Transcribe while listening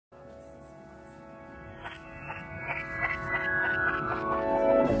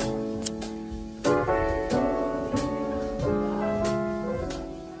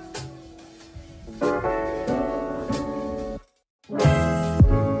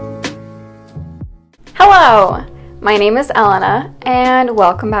Hello, my name is Elena and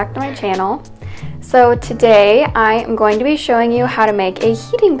welcome back to my channel. So today I am going to be showing you how to make a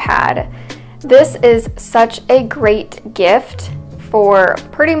heating pad. This is such a great gift for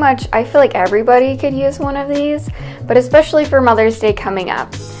pretty much, I feel like everybody could use one of these, but especially for Mother's Day coming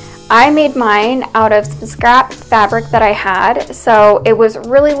up. I made mine out of some scrap fabric that I had, so it was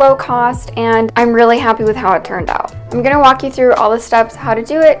really low cost and I'm really happy with how it turned out. I'm gonna walk you through all the steps how to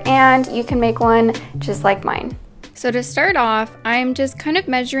do it and you can make one just like mine. So to start off, I'm just kind of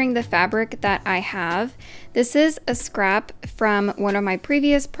measuring the fabric that I have. This is a scrap from one of my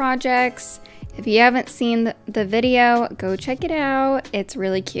previous projects. If you haven't seen the video, go check it out. It's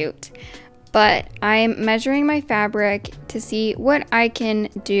really cute. But I'm measuring my fabric to see what I can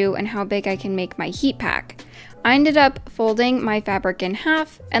do and how big I can make my heat pack. I ended up folding my fabric in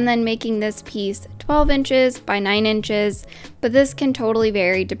half and then making this piece 12 inches by 9 inches, but this can totally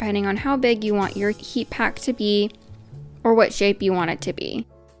vary depending on how big you want your heat pack to be or what shape you want it to be.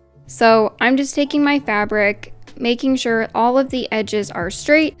 So I'm just taking my fabric, making sure all of the edges are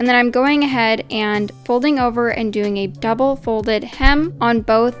straight, and then I'm going ahead and folding over and doing a double folded hem on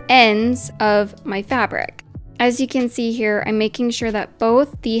both ends of my fabric. As you can see here, I'm making sure that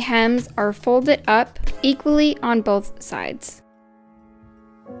both the hems are folded up equally on both sides.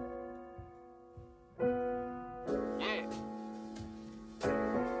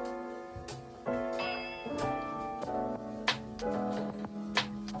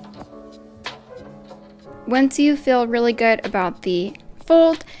 Once you feel really good about the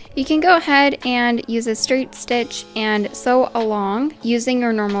fold, you can go ahead and use a straight stitch and sew along using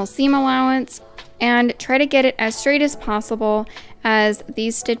your normal seam allowance and try to get it as straight as possible, as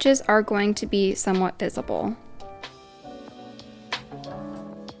these stitches are going to be somewhat visible.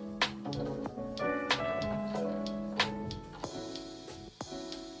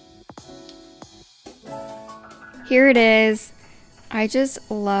 Here it is. I just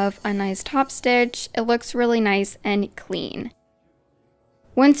love a nice top stitch. It looks really nice and clean.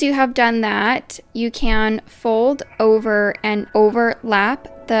 Once you have done that, you can fold over and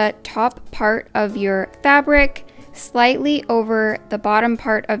overlap the top part of your fabric slightly over the bottom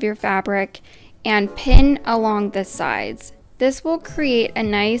part of your fabric and pin along the sides. This will create a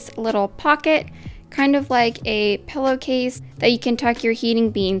nice little pocket, kind of like a pillowcase that you can tuck your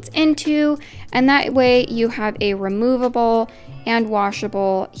heating beans into, and that way you have a removable and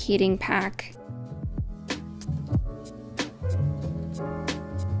washable heating pack.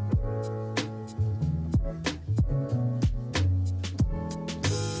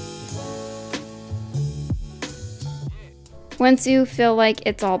 Once you feel like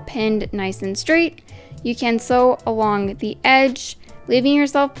it's all pinned nice and straight, you can sew along the edge, leaving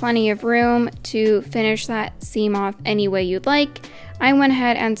yourself plenty of room to finish that seam off any way you'd like. I went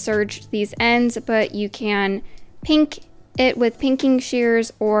ahead and serged these ends, but you can pink it with pinking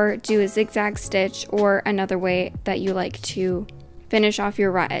shears or do a zigzag stitch or another way that you like to finish off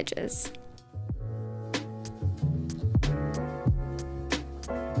your raw edges.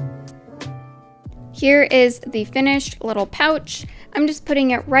 Here is the finished little pouch. I'm just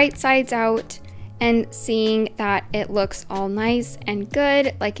putting it right sides out and seeing that it looks all nice and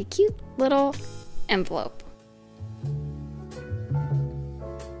good, like a cute little envelope.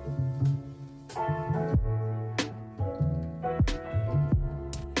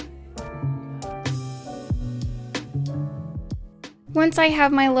 Once I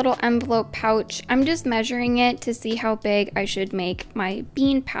have my little envelope pouch, I'm just measuring it to see how big I should make my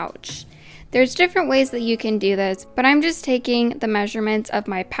bean pouch. There's different ways that you can do this, but I'm just taking the measurements of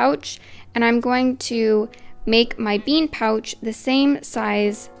my pouch and I'm going to make my bean pouch the same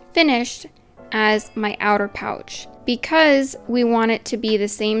size finished as my outer pouch. Because we want it to be the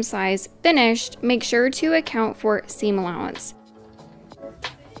same size finished, make sure to account for seam allowance.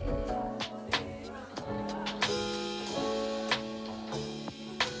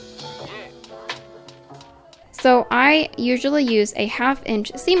 So I usually use a 1/2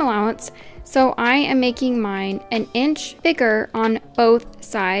 inch seam allowance, so I am making mine an inch bigger on both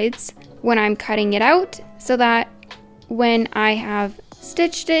sides when I'm cutting it out, so that when I have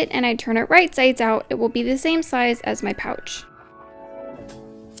stitched it and I turn it right sides out, it will be the same size as my pouch.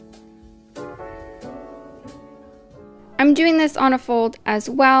 I'm doing this on a fold as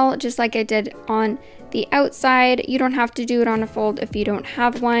well, just like I did on the outside. You don't have to do it on a fold if you don't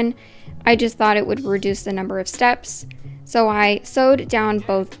have one. I just thought it would reduce the number of steps. So I sewed down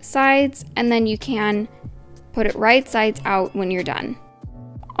both sides, and then you can put it right sides out when you're done.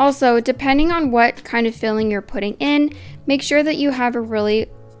 Also, depending on what kind of filling you're putting in, make sure that you have a really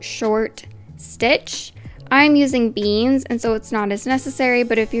short stitch. I'm using beans, and so it's not as necessary,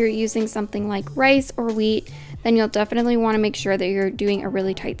 but if you're using something like rice or wheat, then you'll definitely want to make sure that you're doing a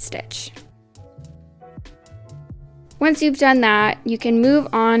really tight stitch. Once you've done that, you can move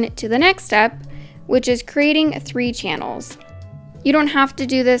on to the next step, which is creating 3 channels. You don't have to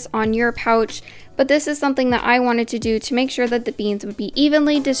do this on your pouch, but this is something that I wanted to do to make sure that the beans would be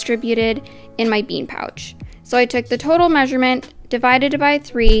evenly distributed in my bean pouch. So I took the total measurement, divided it by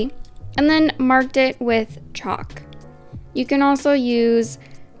 3, and then marked it with chalk. You can also use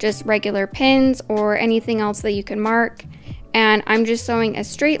just regular pins or anything else that you can mark, and I'm just sewing a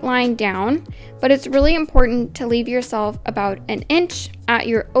straight line down, but it's really important to leave yourself about an inch at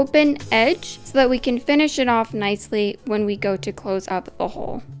your open edge so that we can finish it off nicely when we go to close up the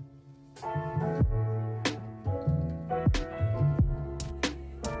hole.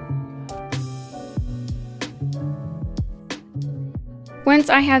 Once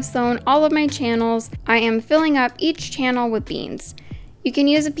I have sewn all of my channels, I am filling up each channel with beans. You can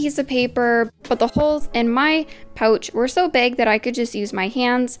use a piece of paper, but the holes in my pouch were so big that I could just use my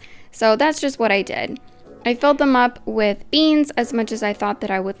hands, so that's just what I did. I filled them up with beans as much as I thought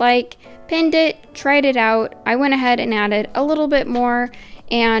that I would like, pinned it, tried it out. I went ahead and added a little bit more,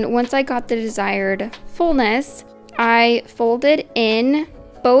 and once I got the desired fullness, I folded in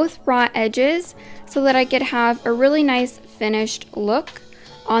both raw edges so that I could have a really nice finished look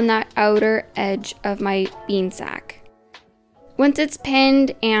on that outer edge of my bean sack. Once it's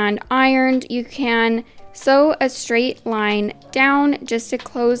pinned and ironed, you can sew a straight line down just to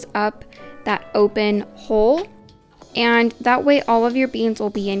close up that open hole, and that way all of your beans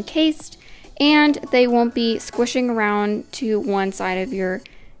will be encased and they won't be squishing around to one side of your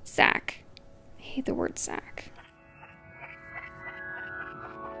sack. I hate the word sack.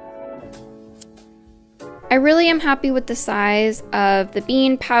 I really am happy with the size of the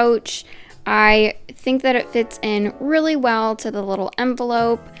bean pouch. I think that it fits in really well to the little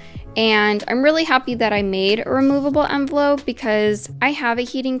envelope, and I'm really happy that I made a removable envelope because I have a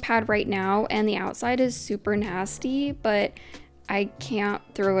heating pad right now and the outside is super nasty, but I can't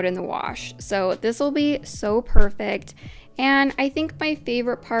throw it in the wash. So this will be so perfect. And I think my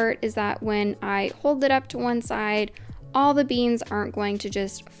favorite part is that when I hold it up to one side, all the beans aren't going to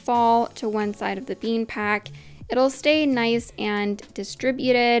just fall to one side of the bean pack. It'll stay nice and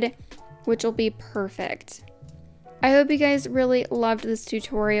distributed, which will be perfect. I hope you guys really loved this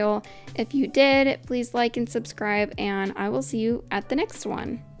tutorial. If you did, please like and subscribe, and I will see you at the next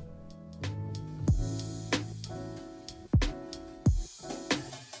one.